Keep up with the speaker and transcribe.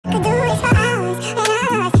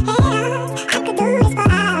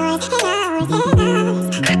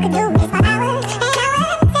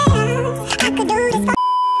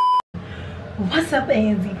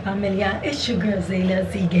Familia. It's your girl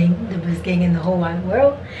Zayla Z Gang, the best gang in the whole wide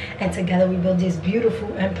world, and together we build this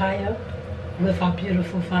beautiful empire with our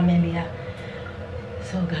beautiful familia.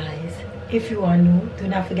 So guys, if you are new, do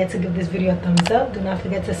not forget to give this video a thumbs up. Do not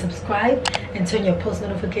forget to subscribe and turn your post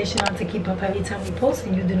notification on to keep up every time we post,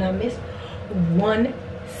 and you do not miss one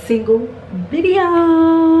single video.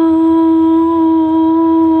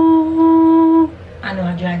 I know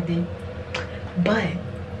I dragged it, but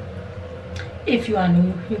if you are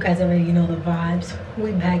new, you guys already know the vibes.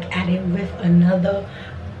 We back at it with another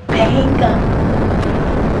banger.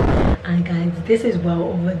 And guys, this is well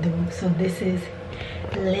overdue. So this is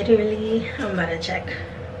literally, I'm about to check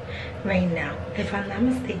right now. If I'm not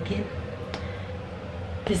mistaken,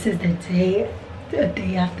 this is the day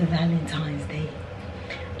after Valentine's Day.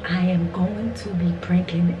 I am going to be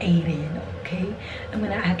pranking Aiden, okay? I'm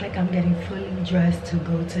gonna act like I'm getting fully dressed to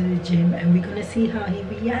go to the gym, and we're gonna see how he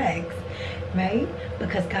reacts, right?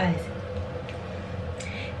 Because guys,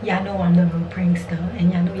 y'all know I'm the real prankster,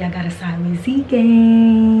 and y'all know y'all gotta side with Z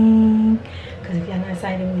Gang. Because if y'all not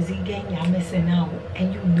siding with Z Gang, y'all missing out,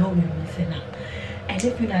 and you know you're missing out. And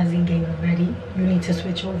if you're not Z Gang already, you need to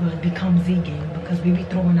switch over and become Z Gang, because we be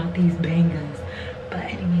throwing out these bangers. But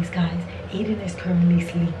anyways guys, Aiden is currently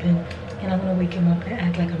sleeping, and I'm gonna wake him up and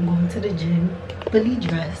act like I'm going to the gym fully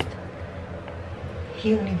dressed.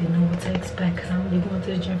 He don't even know what to expect, because I'm gonna be going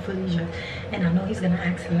to the gym fully dressed, and I know he's gonna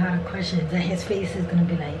ask a lot of questions and his face is gonna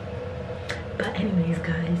be like. But anyways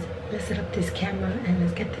guys, let's set up this camera and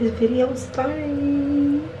let's get this video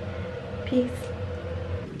started. Peace.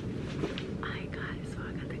 Alright guys, so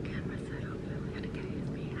I got the camera set up and we're gonna get his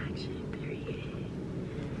reaction, period.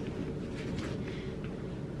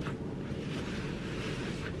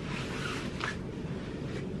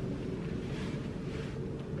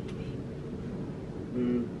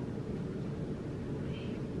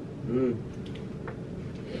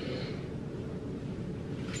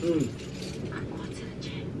 I'm going to the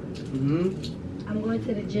gym. I'm going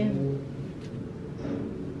to the gym.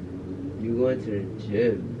 You going to the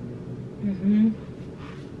gym?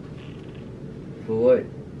 For what?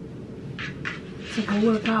 To go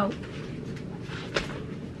work out.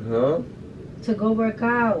 Huh? To go work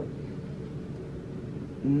out.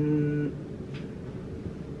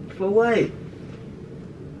 For what?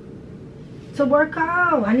 To work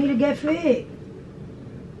out. I need to get fit.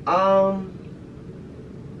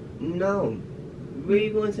 No. Where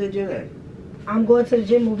you going to the gym at? I'm going to the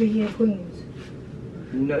gym over here in Queens.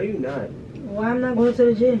 No, you're not. Why I'm not going to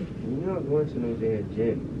the gym? You're not going to no damn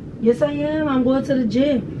gym. Yes, I am. I'm going to the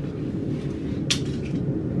gym.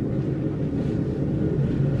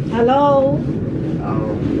 Hello?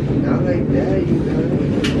 Not like that, you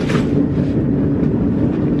guys.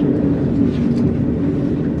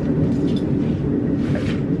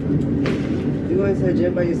 You going to the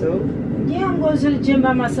gym by yourself? Yeah, I'm going to the gym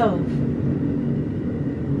by myself.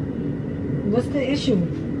 What's the issue?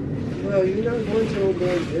 Well, you're not going to no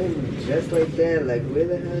damn gym just like that. Like, where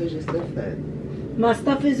the hell is your stuff at? My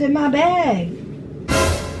stuff is in my bag.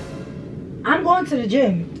 I'm going to the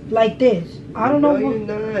gym like this. I don't know. No, you're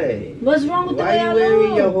not. What's wrong with the way I Why you wearing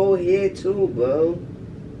look? your whole hair too, bro?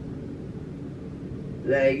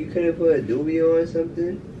 Like, you couldn't put a doobie on or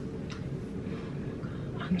something?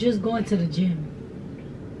 I'm just going to the gym.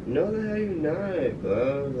 No, the hell you not,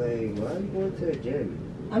 bro. Like, why are you going to the gym?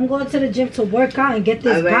 I'm going to the gym to work out and get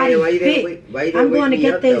this body fit. Why I'm going to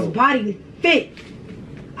get this body fit.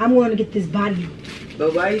 I'm going to get this body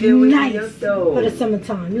But why you didn't wake nice me up though? for the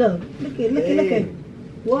summertime. Look at.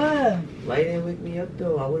 What? Why you didn't wake me up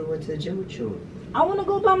though? I would've went to the gym with you. I want to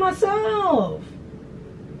go by myself.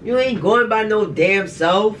 You ain't going by no damn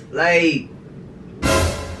self. Like,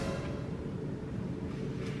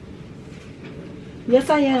 Yes,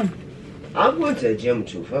 I am. I'm going to the gym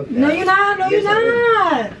with you. Fuck that. No, you're not. No, Yes, you're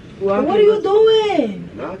not. Well, What are you doing?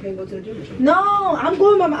 No, I can't go to the gym with you. No, I'm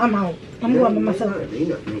going by. I'm out. I'm going by myself. You're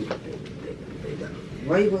not.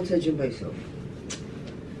 Why you going to the gym by yourself?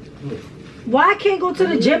 Why I can't go to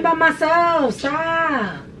the gym by myself?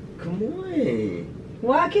 Stop. Come on.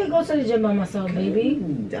 Why I can't go to the gym by myself, baby?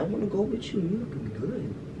 I want to go with you. You looking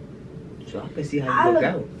good. So I can see how you look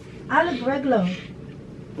out. I look regular.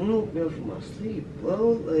 I'm looking good for my sleep,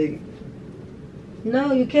 bro. Like,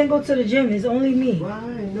 no, you can't go to the gym. It's only me. why?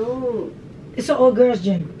 No. It's an all girls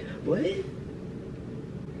gym. What?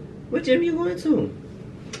 What gym you going to?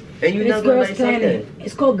 And you It's not going Girls by Planet. yourself?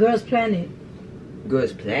 It's called Girls Planet.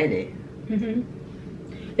 Girls Planet.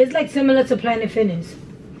 It's like similar to Planet Fitness.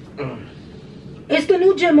 It's the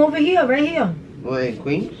new gym over here, right here. What, in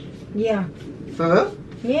Queens? Yeah. For her?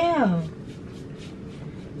 Yeah.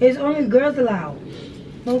 It's only girls allowed.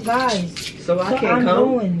 No guys. So So I can't I'm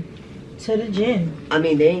come? going to the gym. I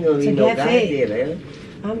mean, they ain't gonna be no get guys fit. there, man.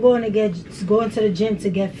 I'm going to the gym to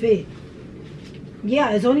get fit. Yeah,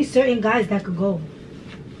 it's only certain guys that could go.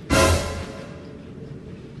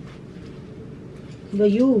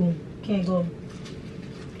 But you can't go.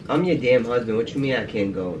 I'm your damn husband. What you mean I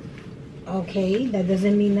can't go? Okay, that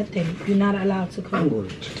doesn't mean nothing. You're not allowed to come. I'm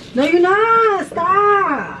going. No, you're not.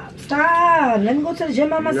 Stop. Stop. Let me go to the gym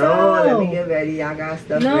by myself. No, let me get ready. I got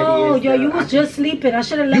stuff ready. No, and yo, stuff. you was just sleeping. I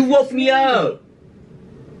should have left You woke me up.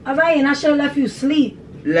 Alright, and I should have left you sleep.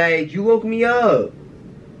 Like, you woke me up.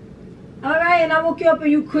 Alright, and I woke you up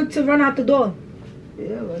and you quick to run out the door.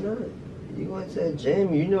 Yeah, why not? You going to the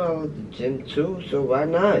gym. You know I go to the gym too, so why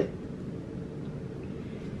not?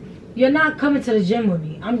 You're not coming to the gym with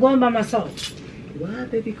me. I'm going by myself. Why,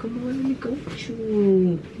 baby? Come on, let me go with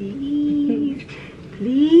you. Please.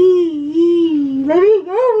 Please. Let me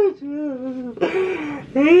go with you.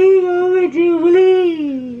 Let me go with you,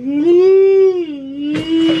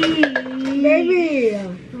 please. Baby.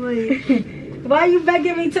 Why are you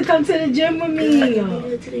begging me to come to the gym with me? I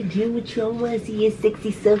go to the gym with you. I want to see your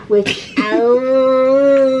sexy self with you.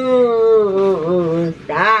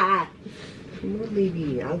 Stop. Come on,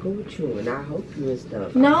 baby. I'll go with you and I'll help you and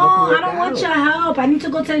stuff. No, I don't want your help. I need to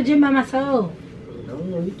go to the gym by myself. No,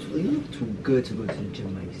 you look too good to go to the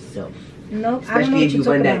gym by yourself. No, I don't know Especially what if you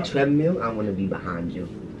you're run talking that about. treadmill, I want to be behind you.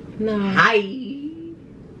 No. Hi.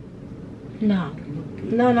 No.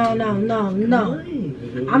 No, no, no, no, no.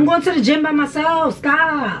 I'm going to the gym by myself.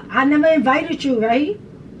 Stop. I never invited you, right?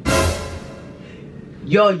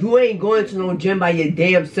 Yo, you ain't going to no gym by your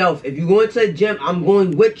damn self. If you going to the gym, I'm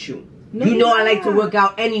going with you. No, you know you're I like to not. work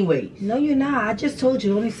out anyways. No, you're not. I just told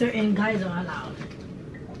you only certain guys are allowed.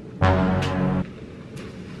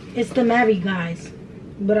 It's the married guys.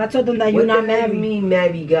 But I told them that you're not married. What do you mean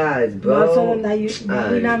married guys, bro? But I told them that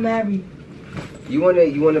you're not married. You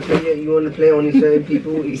wanna play only certain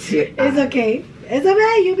people? It's okay. It's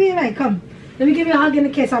okay. You be right. Come. Let me give you a hug and a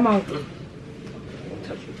kiss. I'm out. Don't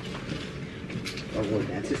touch me. I want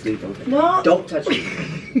that to sleep. No. Don't touch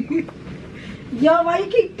me. Yo, why you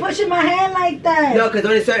keep pushing my hand like that? No, because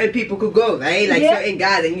only certain people could go, right? Like certain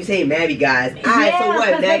guys, and you say married guys. Alright, so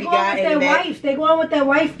what? Married guy and wife. They go on with their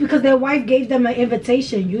wife because their wife gave them an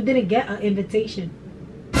invitation. You didn't get an invitation.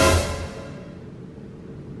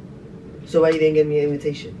 So why you didn't give me an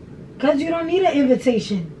invitation? Because you don't need an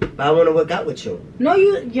invitation. But I want to work out with you. No,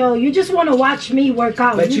 you just want to watch me work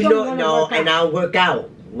out. But you don't know, and I'll work out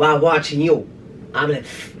while watching you. I'm like...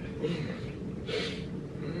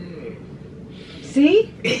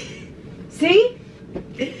 See? See?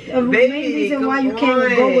 The main reason why you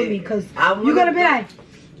can't go with me, because you're going to be like...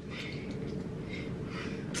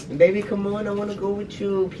 Baby, come on, I want to go with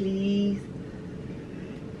you, please.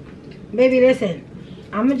 Baby, listen.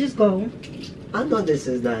 I'm going to just go. I know this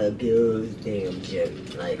is not a girl's damn gym.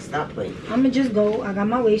 Like, stop playing. I'm going to just go. I got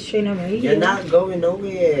my waist trainer right here. You're not going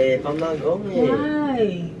nowhere if I'm not going.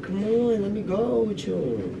 Why? Come on, let me go with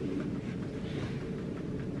you.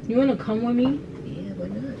 You want to come with me? Yeah, why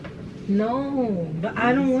not? No, but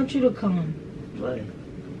I don't want you to come. Why?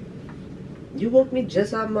 You woke me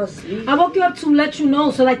just out of my sleep. I woke you up to let you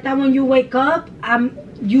know, so like that when you wake up,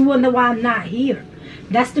 you wonder why I'm not here.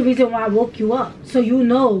 That's the reason why I woke you up. So you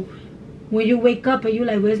know when you wake up and you're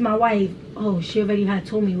like, where's my wife? Oh, she already had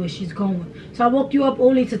told me where she's going. So I woke you up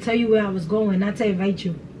only to tell you where I was going, not to invite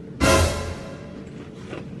you.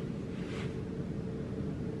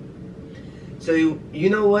 So you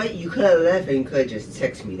know what? You could have left and you could have just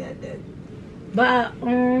texted me that then. But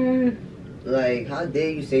like, how dare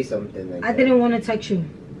you say something like that? I didn't want to text you.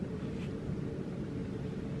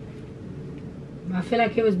 I feel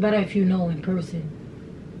like it was better if you know in person.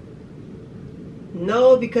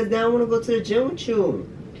 No, because now I want to go to the gym with you.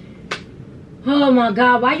 Oh my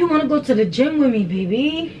God, why you want to go to the gym with me,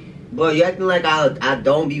 baby? But you acting like I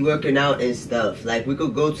don't be working out and stuff. Like, we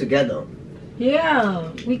could go together.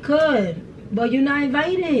 Yeah, we could. But you're not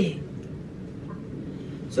invited.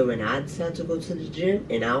 So when I decide to go to the gym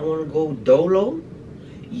and I want to go dolo,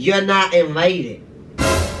 you're not invited.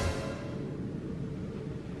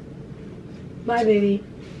 Bye, baby.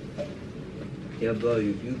 Yeah, bro,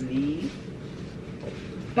 if you leave...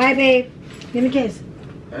 Bye, babe. Give me a kiss.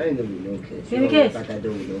 I ain't gonna be no kiss. Give me a kiss. You walk out that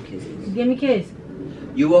door with no kisses. Give me a kiss.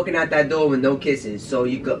 You walking out that door with no kisses, so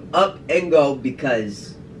you could up and go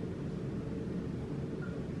because...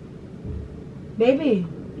 Baby.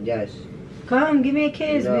 Yes. Come, give me a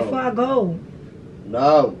kiss before I go.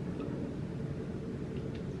 No.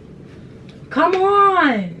 Come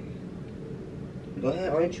on. Go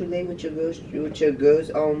ahead. Aren't you late with your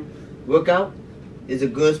girls' workout? It's a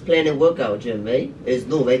Girls Planet workout gym, right? It's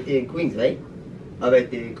no right there in Queens, right? Oh, right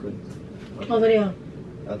there in Queens. Over there.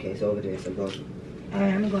 Okay, so over there. So go.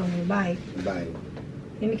 Alright, I'm going. Bye. Bye.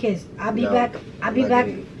 Give me a kiss. I'll be No, back. I'll be not back.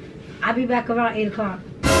 giving you. I'll be back around 8 o'clock.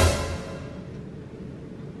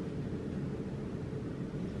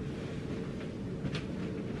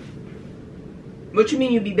 What you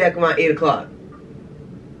mean you be back around 8 o'clock?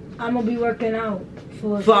 I'm gonna be working out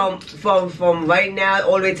for From right now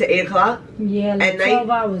all the way to 8 o'clock? yeah, like at 12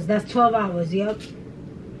 night? hours. That's 12 hours. Yep.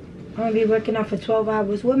 I'm gonna be working out for 12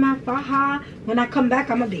 hours with my faja. When I come back,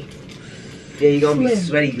 I'm gonna be. Yeah, you gonna be Slim.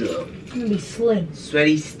 sweaty girl. I'm gonna be slim.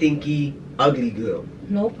 Sweaty, stinky, ugly girl.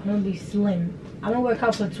 Nope, I'm gonna be slim. I'm gonna work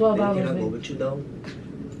out for 12 Baby, hours. can I go babe. with you though?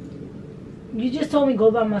 You just told me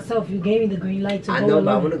go by myself. You gave me the green light to I go know, alone.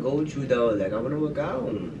 but I wanna go with you though. Like I wanna work out.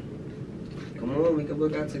 Come on, we can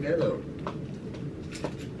work out together.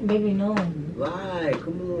 Baby, no. Why?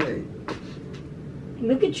 Come on.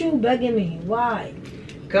 Look at you begging me. Why?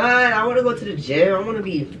 God, I wanna go to the gym. I wanna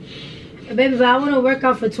be. Baby, but I wanna work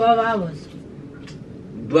out for 12 hours.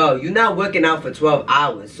 Bro, you're not working out for 12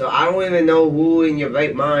 hours, so I don't even know who in your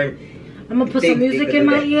right mind. I'm gonna put some music in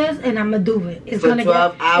my ears and I'm gonna do it. It's For gonna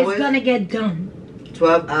 12 get. hours? It's gonna get done.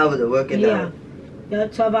 12 hours of working Yeah. out. Yeah,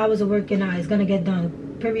 12 hours of working out. It's gonna get done.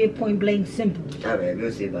 Period, point blank, simple. Alright,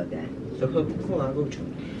 we'll see about that. So come on, I'll go with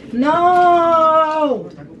you. No!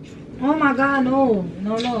 Oh my God, no.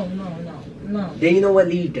 No, no, no, no, no. Then you know what?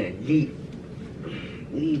 Leave then. Leave.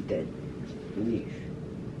 Leave then. Leave.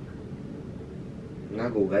 And I'll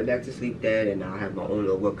go right back to sleep then, and I'll have my own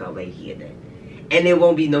little workout right here then. And it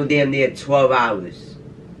won't be no damn near 12 hours.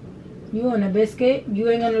 You on a biscuit? You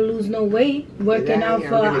ain't gonna lose no weight working out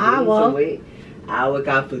for an I'm gonna lose hour. some weight. I'll work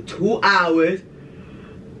out for 2 hours.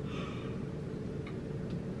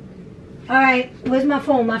 Alright, where's my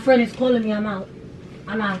phone? My friend is calling me. I'm out.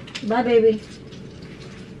 I'm out. Bye, baby.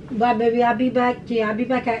 Bye, baby. I'll be back. Yeah, I'll be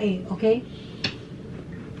back at 8, okay?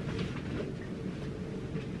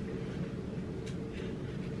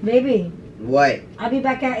 Baby, What? I'll be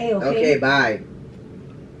back at 8, okay? Okay, bye.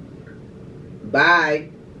 Bye.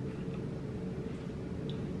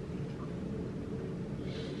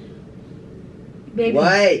 Baby,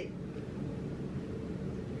 What?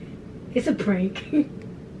 it's a prank.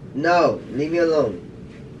 No, leave me alone.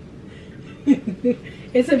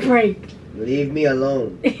 It's a prank. Leave me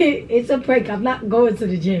alone. It's a prank. I'm not going to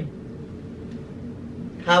the gym.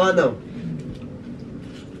 How I know?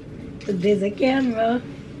 There's a camera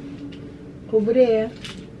over there.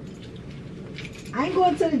 I ain't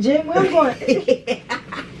going to the gym. Where I'm going?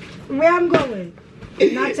 Where I'm going?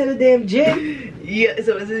 Not to the damn gym. Yeah,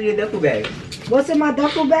 so this is your duffel bag. What's in my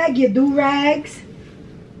duffel bag? Your do-rags.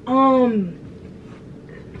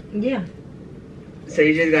 Yeah. So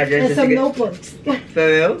you just got dressed And some get... notebooks. For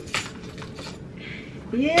real?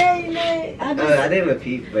 Yeah, you know, I just... I didn't even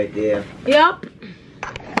peep right there. Yup.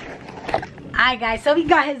 Alright guys, so he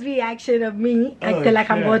got his reaction of me acting like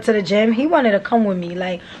I'm going to the gym. He wanted to come with me.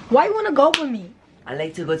 Like, why you want to go with me? I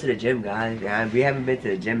like to go to the gym, guys. Yeah, we haven't been to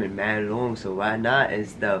the gym in mad long, so why not and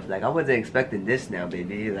stuff. Like, I wasn't expecting this now,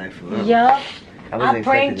 baby. Like, for real. Yup. I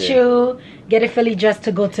pranked you. Get it fully dressed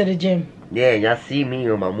to go to the gym. Yeah, y'all see me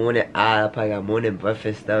on my morning I probably got morning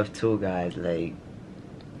breakfast stuff too, guys. Like,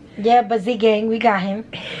 yeah, but Z Gang, we got him.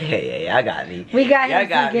 yeah, y'all got me. We got him, Z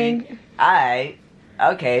Gang. Alright.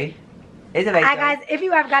 Okay. Alright guys, if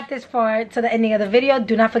you have got this far to the ending of the video,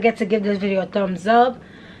 do not forget to give this video a thumbs up.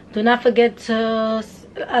 Do not forget to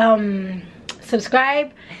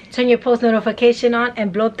subscribe, turn your post notification on,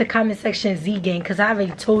 and blow up the comment section Z Gang, because I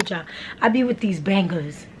already told y'all I be with these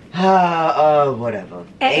bangers. Whatever.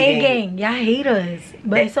 A Gang, y'all hate us,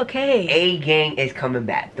 but it's okay. A Gang is coming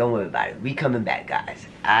back. Don't worry about it. We coming back, guys.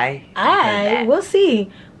 Alright, we'll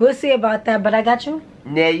see. We'll see about that, but I got you.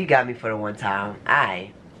 Yeah, you got me for the one time.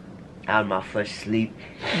 Alright. Out of my first sleep.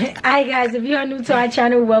 Alright guys, if you are new to our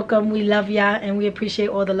channel, welcome. We love y'all and we appreciate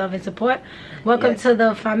all the love and support. Welcome to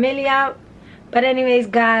the familia. But anyways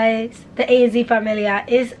guys, the A&Z Familia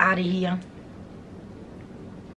is out of here.